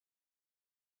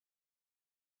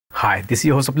Hi, this is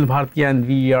your host Swapnil Bhartiya, and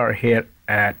we are here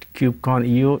at KubeCon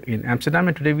EU in Amsterdam.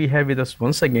 And today we have with us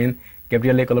once again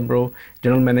Gabriele Columbro,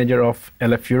 General Manager of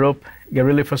LF Europe.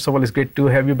 Gabriele, first of all, it's great to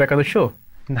have you back on the show.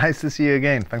 Nice to see you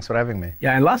again. Thanks for having me.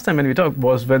 Yeah, and last time when we talked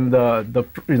was when the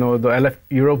LF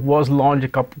Europe was launched, a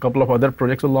couple of other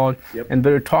projects were launched, and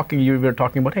we were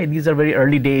talking about, hey, these are very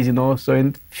early days, so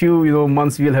in few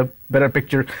months we'll have better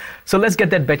picture. So let's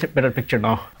get that better picture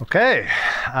now. Okay.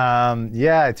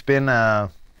 Yeah, it's been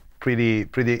a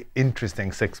pretty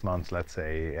interesting 6 months, let's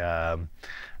say.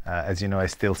 As you know, I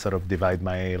still sort of divide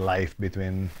my life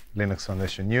between Linux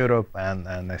Foundation Europe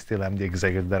and I still am the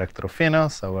executive director of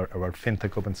Finos, our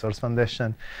fintech open source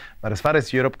foundation. But as far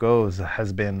as Europe goes, it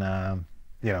has been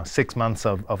 6 months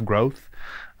of growth.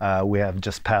 We have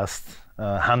just passed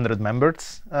 100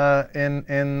 members in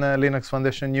Linux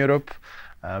Foundation Europe,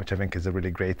 which I think is a really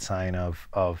great sign of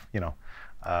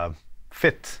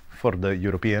fit for the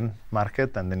European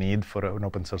market and the need for an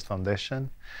open source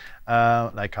foundation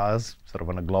like us, sort of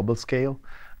on a global scale.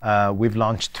 We've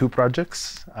launched 2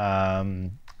 projects.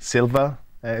 Silva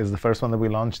is the first one that we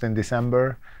launched in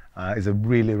December. Is a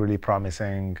really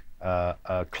promising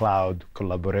cloud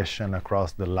collaboration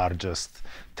across the largest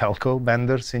telco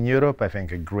vendors in Europe. I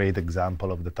think a great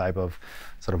example of the type of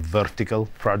sort of vertical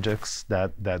projects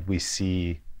that we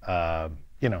see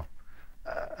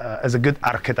as a good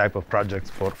archetype of projects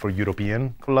for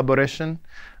European collaboration,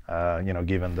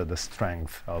 given the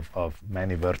strength of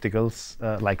many verticals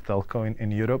like telco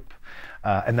in Europe.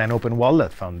 And then Open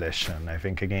Wallet Foundation, I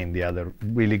think, again, the other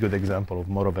really good example of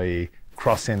more of a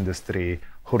cross-industry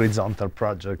horizontal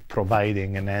project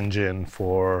providing an engine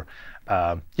for,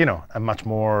 a much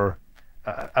more,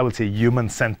 I would say,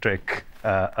 human-centric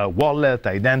wallet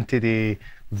identity,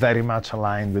 very much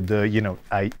aligned with the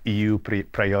EU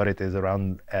priorities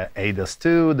around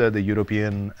eIDAS2, the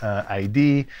European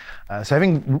ID. So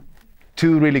having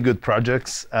 2 really good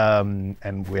projects,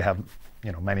 and we have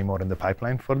many more in the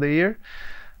pipeline for the year.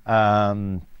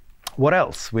 What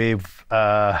else? We've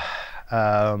I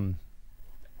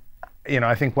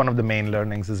think one of the main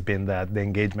learnings has been that the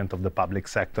engagement of the public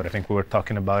sector. I think we were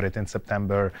talking about it in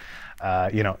September.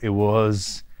 It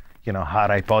was our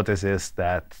hypothesis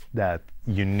that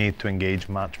you need to engage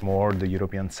much more the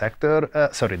European sector,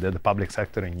 the public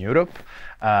sector in Europe,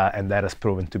 and that has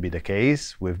proven to be the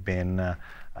case. We've been,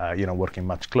 working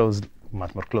much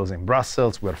more close in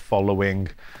Brussels. We're following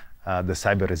the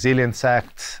Cyber Resilience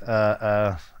Act,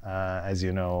 as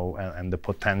you know, and the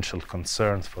potential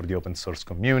concerns for the open source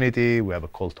community. We have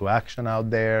a call to action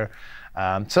out there.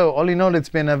 So all in all, it's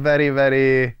been a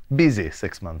very busy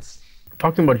 6 months.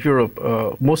 Talking about Europe,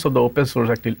 most of the open source,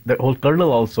 actually, the whole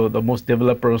kernel also, the most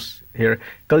developers here.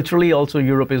 Culturally, also,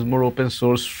 Europe is more open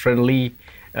source friendly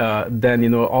than,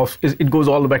 it goes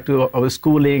all back to our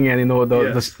schooling and,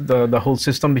 the whole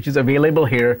system which is available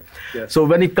here. Yes. So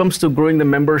when it comes to growing the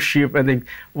membership, I think,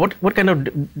 what kind of,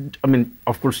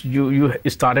 of course, you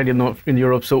started, in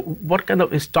Europe. So what kind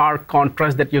of stark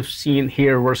contrast that you've seen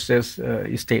here versus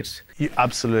States? You're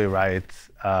absolutely right.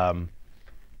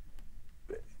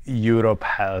 Europe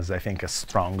has, I think, a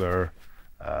stronger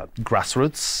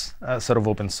grassroots sort of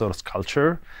open source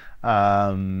culture.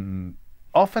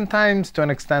 Oftentimes, to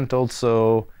an extent,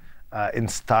 also in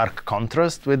stark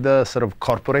contrast with the sort of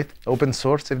corporate open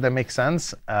source, if that makes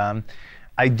sense.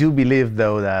 I do believe,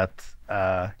 though, that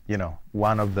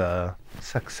one of the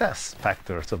success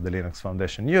factors of the Linux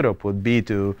Foundation Europe would be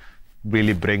to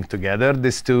really bring together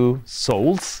these 2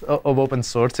 souls of open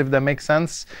source, if that makes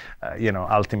sense.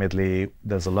 Ultimately,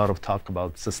 there's a lot of talk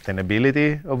about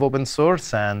sustainability of open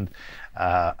source, and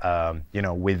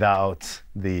without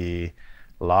the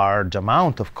large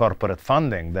amount of corporate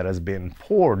funding that has been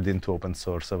poured into open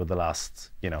source over the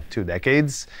last 2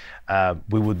 decades,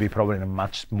 we would be probably in a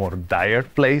much more dire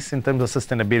place in terms of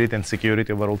sustainability and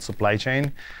security of our old supply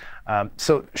chain.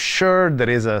 So sure, there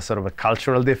is a sort of a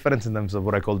cultural difference in terms of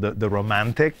what I call the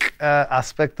romantic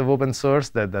aspect of open source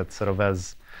that sort of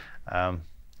as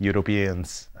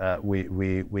Europeans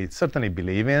we certainly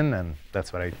believe in, and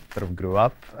that's what I sort of grew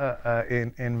up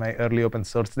in my early open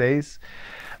source days.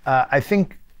 I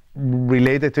think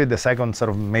related to it, the second sort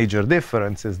of major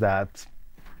difference is that,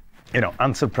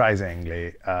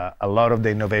 unsurprisingly, a lot of the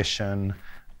innovation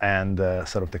and the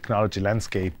sort of technology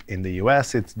landscape in the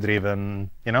US, it's driven,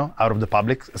 out of the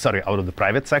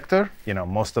private sector.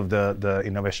 Most of the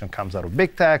innovation comes out of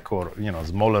big tech or,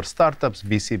 smaller startups,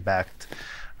 VC-backed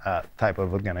type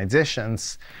of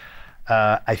organizations.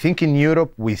 I think in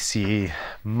Europe we see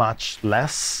much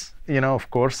less,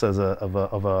 of course, of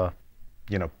a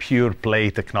pure play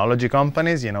technology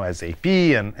companies, SAP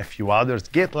and a few others,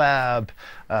 GitLab,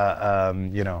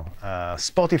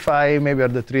 Spotify, maybe are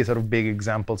the three sort of big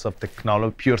examples of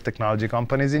pure technology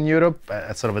companies in Europe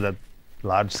at sort of a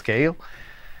large scale.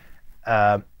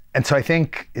 And so I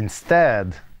think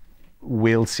instead,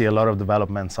 we'll see a lot of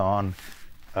developments on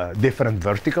different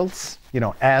verticals,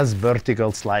 as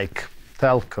verticals like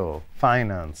telco,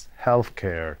 finance,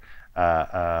 healthcare,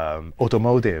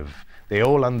 automotive. They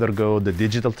all undergo the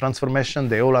digital transformation.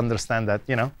 They all understand that,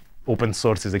 open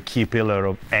source is a key pillar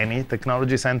of any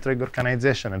technology-centric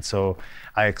organization. And so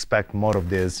I expect more of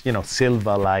this,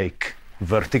 Silva-like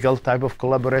vertical type of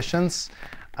collaborations.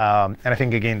 And I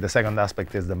think, again, the second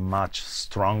aspect is the much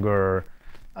stronger,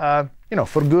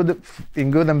 for good,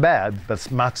 in good and bad, but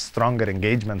much stronger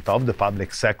engagement of the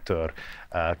public sector,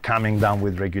 coming down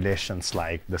with regulations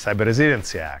like the Cyber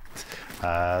Resiliency Act,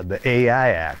 the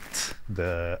AI Act,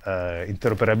 the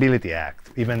Interoperability Act,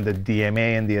 even the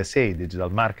DMA and DSA, Digital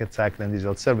Markets Act and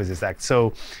Digital Services Act.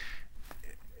 So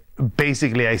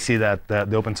basically, I see that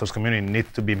the open source community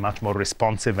needs to be much more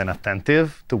responsive and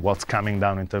attentive to what's coming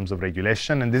down in terms of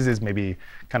regulation. And this is maybe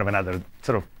kind of another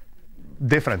sort of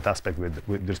different aspect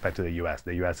with respect to the US.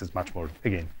 The US is much more,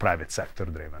 again, private sector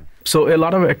driven. So a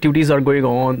lot of activities are going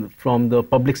on from the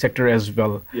public sector as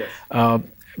well. Yes.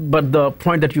 But the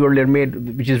point that you earlier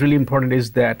made, which is really important,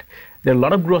 is that there are a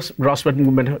lot of grassroots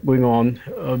movement going on.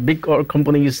 Big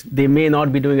companies, they may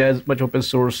not be doing as much open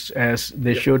source as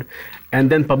they should, and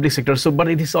then public sector. So, but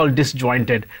it is all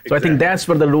disjointed. So I think that's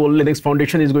where the role Linux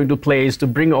Foundation is going to play, is to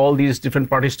bring all these different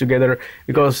parties together,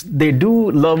 because they do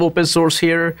love open source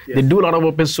here. Yes. They do a lot of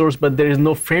open source, but there is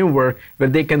no framework where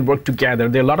they can work together.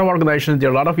 There are a lot of organizations, there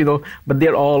are a lot of, but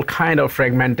they're all kind of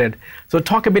fragmented. So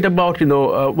talk a bit about,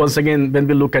 once again, when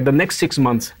we look at the next 6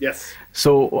 months. Yes.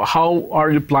 So how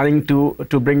are you planning to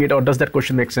bring it, or does that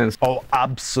question make sense? Oh,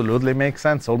 absolutely makes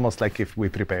sense, almost like if we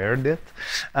prepared it.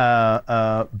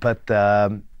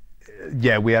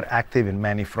 Yeah, we are active in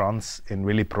many fronts in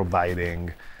really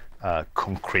providing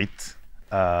concrete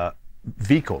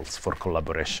vehicles for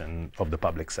collaboration of the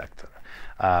public sector.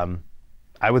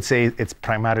 I would say it's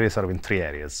primarily sort of in three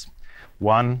areas.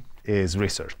 One is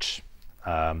research.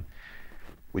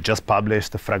 We just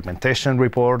published a fragmentation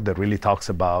report that really talks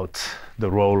about the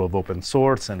role of open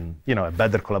source and a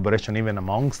better collaboration even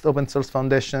amongst open source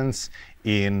foundations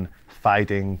in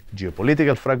fighting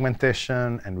geopolitical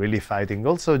fragmentation and really fighting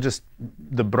also just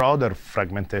the broader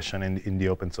fragmentation in the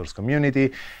open source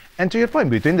community. And to your point,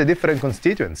 between the different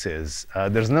constituencies,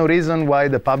 there's no reason why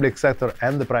the public sector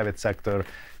and the private sector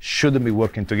shouldn't be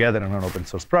working together on an open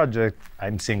source project.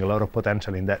 I'm seeing a lot of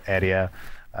potential in that area.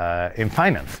 In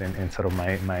finance, in sort of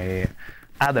my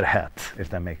other hat, if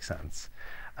that makes sense.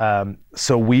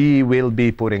 So we will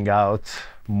be putting out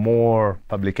more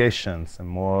publications and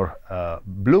more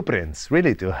blueprints,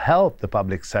 really, to help the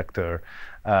public sector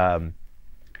not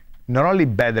only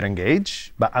better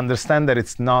engage, but understand that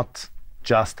it's not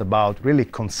just about really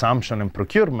consumption and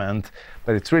procurement,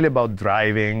 but it's really about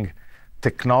driving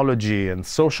technology and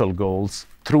social goals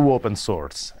through open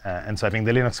source. And so I think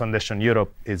the Linux Foundation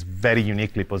Europe is very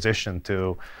uniquely positioned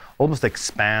to almost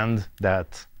expand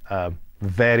that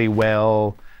very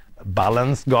well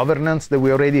balanced governance that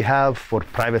we already have for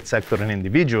private sector and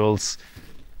individuals,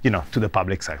 to the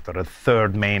public sector, a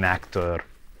third main actor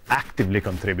actively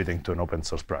contributing to an open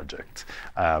source project.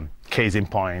 Case in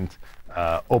point,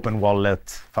 Open Wallet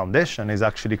Foundation is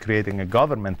actually creating a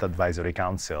government advisory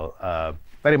council,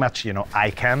 very much,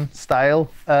 ICANN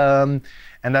style.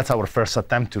 And that's our first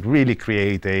attempt to really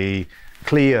create a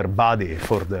clear body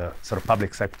for the sort of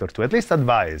public sector to at least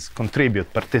advise,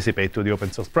 contribute, participate to the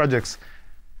open source projects,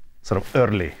 sort of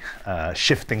early,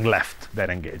 shifting left their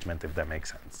engagement, if that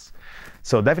makes sense.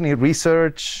 So definitely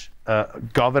research,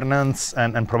 governance,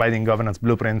 and providing governance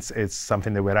blueprints is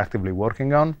something that we're actively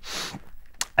working on.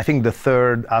 I think the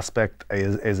third aspect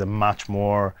is a much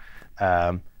more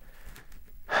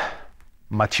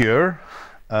mature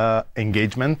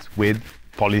engagement with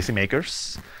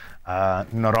policymakers.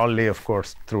 Not only, of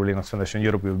course, through Linux Foundation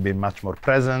Europe, we've been much more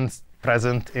present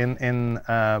in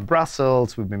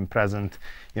Brussels. We've been present,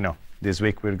 this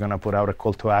week we're going to put out a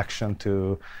call to action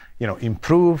to,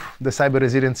 improve the Cyber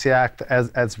Resiliency Act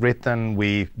as written.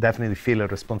 We definitely feel a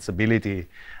responsibility,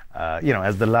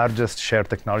 as the largest shared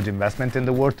technology investment in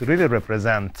the world, to really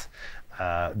represent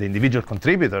the individual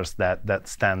contributors that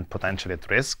stand potentially at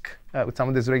risk with some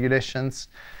of these regulations.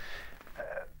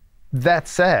 That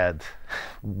said,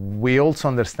 we also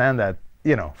understand that,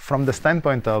 from the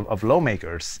standpoint of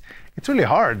lawmakers, it's really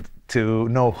hard to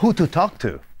know who to talk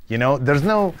to. There's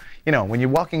no, when you're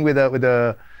walking with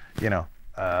a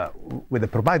with a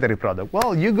proprietary product?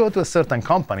 Well, you go to a certain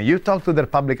company, you talk to their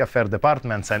public affairs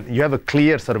departments, and you have a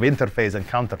clear sort of interface and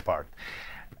counterpart.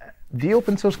 The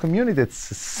open source community,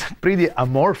 it's a pretty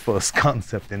amorphous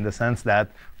concept in the sense that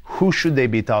who should they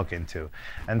be talking to?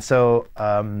 And so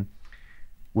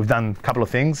we've done a couple of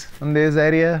things in this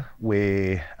area.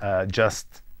 We just,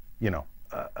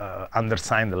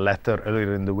 undersigned a letter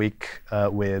earlier in the week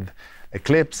with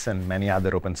Eclipse and many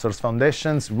other open source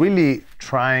foundations, really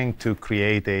trying to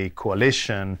create a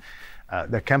coalition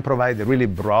that can provide a really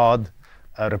broad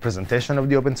representation of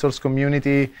the open source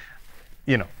community,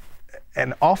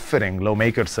 and offering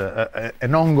lawmakers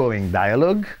an ongoing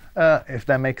dialogue, if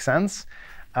that makes sense.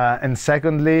 And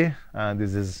secondly,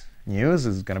 this is news,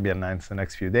 it's going to be announced in the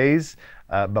next few days,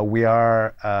 but we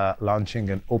are launching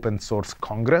an open source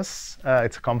congress.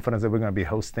 It's a conference that we're going to be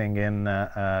hosting in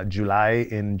July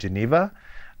in Geneva.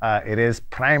 It is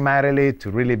primarily to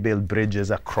really build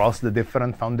bridges across the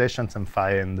different foundations and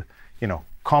find,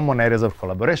 common areas of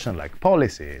collaboration like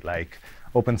policy, like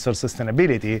open source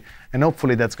sustainability, and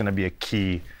hopefully that's going to be a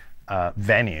key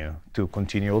venue to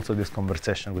continue also this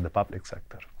conversation with the public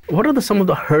sector. What are some of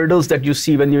the hurdles that you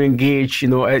see when you engage?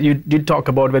 You did talk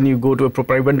about when you go to a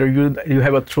proprietary vendor, you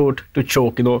have a throat to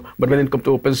choke, but when it comes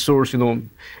to open source,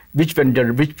 which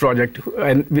vendor, which project,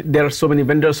 and there are so many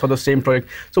vendors for the same project.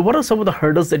 So what are some of the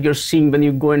hurdles that you're seeing when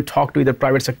you go and talk to either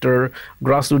private sector,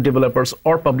 grassroots developers,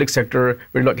 or public sector,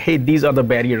 where you're like, hey, these are the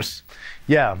barriers?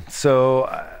 Yeah, so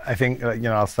I think,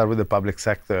 I'll start with the public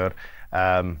sector.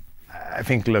 I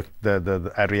think, look,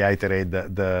 I reiterate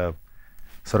the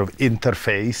sort of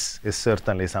interface is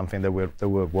certainly something that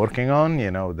we're working on.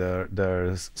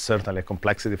 There's certainly a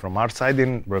complexity from our side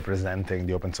in representing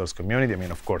the open source community. I mean,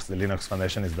 of course, the Linux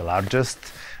Foundation is the largest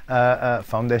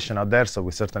foundation out there, so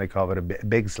we certainly cover a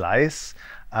big slice.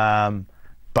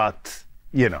 But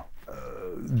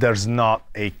there's not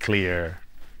a clear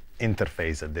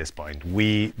interface at this point.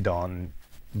 We don't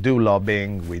do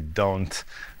lobbying. We don't,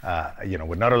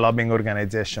 we're not a lobbying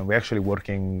organization. We're actually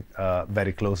working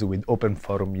very closely with Open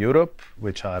Forum Europe,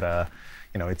 which are,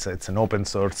 it's an open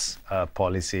source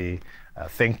policy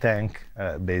think tank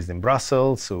based in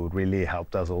Brussels, who really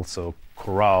helped us also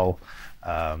corral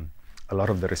a lot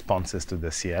of the responses to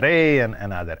the CRA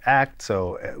and other acts.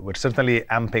 So we're certainly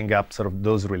amping up sort of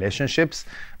those relationships,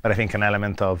 but I think an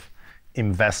element of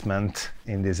investment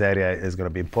in this area is going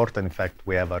to be important. In fact,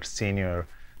 we have our senior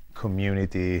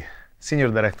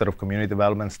director of community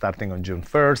development starting on June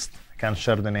 1st. I can't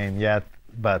share the name yet,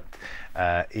 but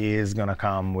he is going to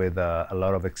come with a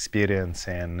lot of experience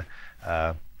in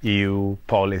EU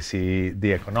policy,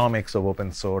 the economics of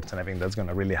open source, and I think that's going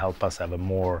to really help us have a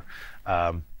more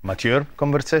mature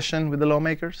conversation with the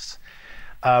lawmakers.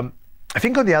 I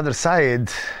think on the other side,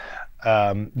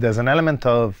 there's an element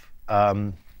of,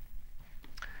 I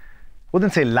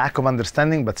wouldn't say lack of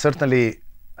understanding, but certainly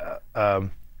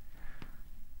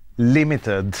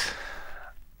limited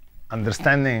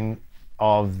understanding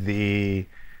of the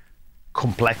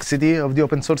complexity of the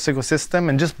open source ecosystem,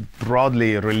 and just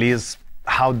broadly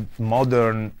how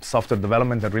modern software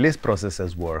development and release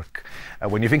processes work.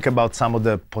 When you think about some of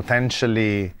the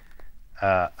potentially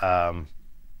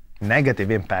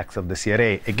negative impacts of the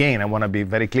CRA, again, I want to be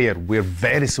very clear, we're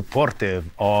very supportive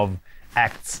of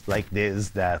acts like this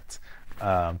that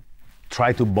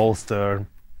try to bolster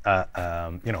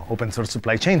open source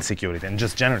supply chain security and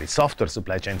just generally software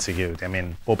supply chain security. I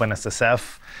mean,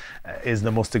 OpenSSF is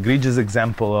the most egregious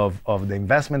example of the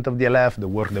investment of DLF, the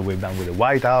work that we've done with the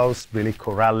White House, really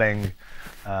corralling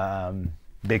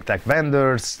big tech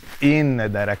vendors in a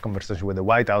direct conversation with the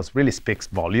White House really speaks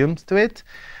volumes to it.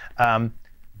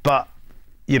 But,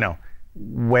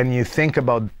 when you think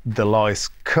about the law,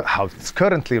 how it's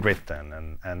currently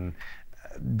written, and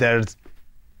there's,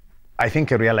 I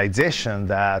think, a realization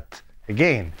that,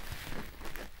 again,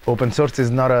 open source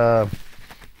is not a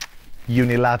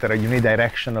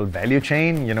unidirectional value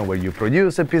chain, where you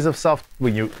produce a piece of software,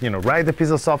 when you write a piece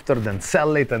of software, then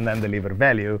sell it, and then deliver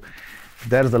value.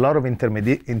 There's a lot of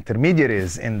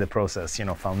intermediaries in the process,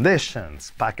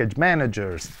 foundations, package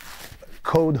managers,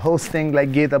 code hosting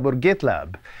like GitHub or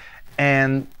GitLab.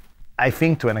 And I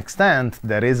think to an extent,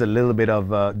 there is a little bit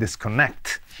of a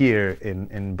disconnect here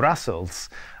in Brussels,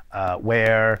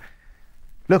 where,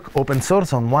 look, open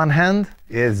source on one hand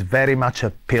is very much a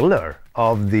pillar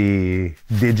of the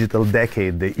digital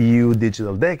decade, the EU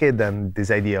digital decade, and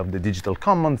this idea of the digital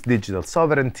commons, digital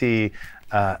sovereignty,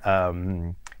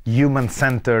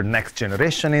 human-centered next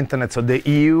generation internet. So the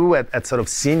EU at sort of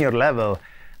senior level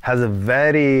has a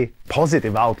very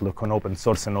positive outlook on open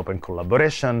source and open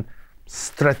collaboration,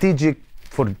 strategic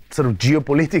for sort of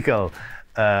geopolitical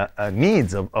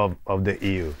needs of the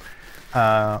EU.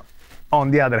 On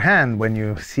the other hand, when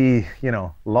you see,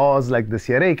 laws like the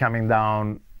CRA coming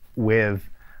down with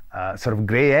sort of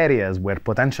gray areas where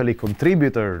potentially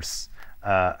contributors,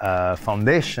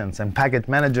 foundations, and package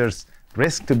managers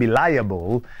risk to be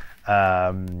liable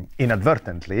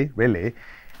inadvertently, really,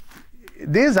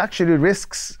 this actually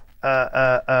risks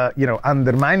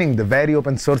undermining the very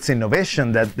open source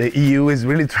innovation that the EU is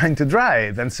really trying to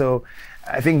drive. And so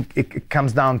I think it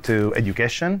comes down to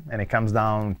education, and it comes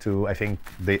down to, I think,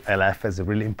 the LF has a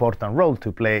really important role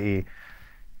to play.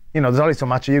 There's only so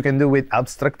much you can do with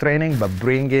abstract training, but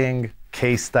bringing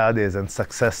case studies and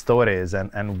success stories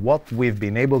and what we've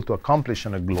been able to accomplish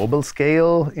on a global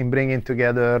scale in bringing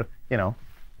together,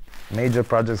 major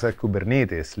projects like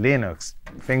Kubernetes, Linux,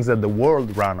 things that the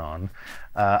world run on,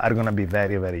 are going to be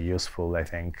very, very useful, I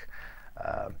think,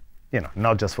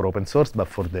 not just for open source, but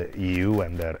for the EU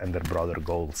and their broader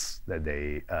goals that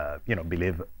they,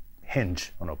 believe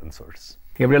hinge on open source.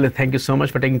 Gabriele, thank you so much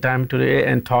for taking time today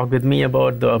and talk with me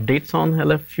about the updates on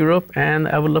LF Europe, and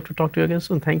I would love to talk to you again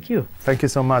soon. Thank you. Thank you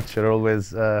so much. You're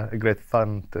always a great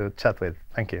fun to chat with.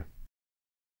 Thank you.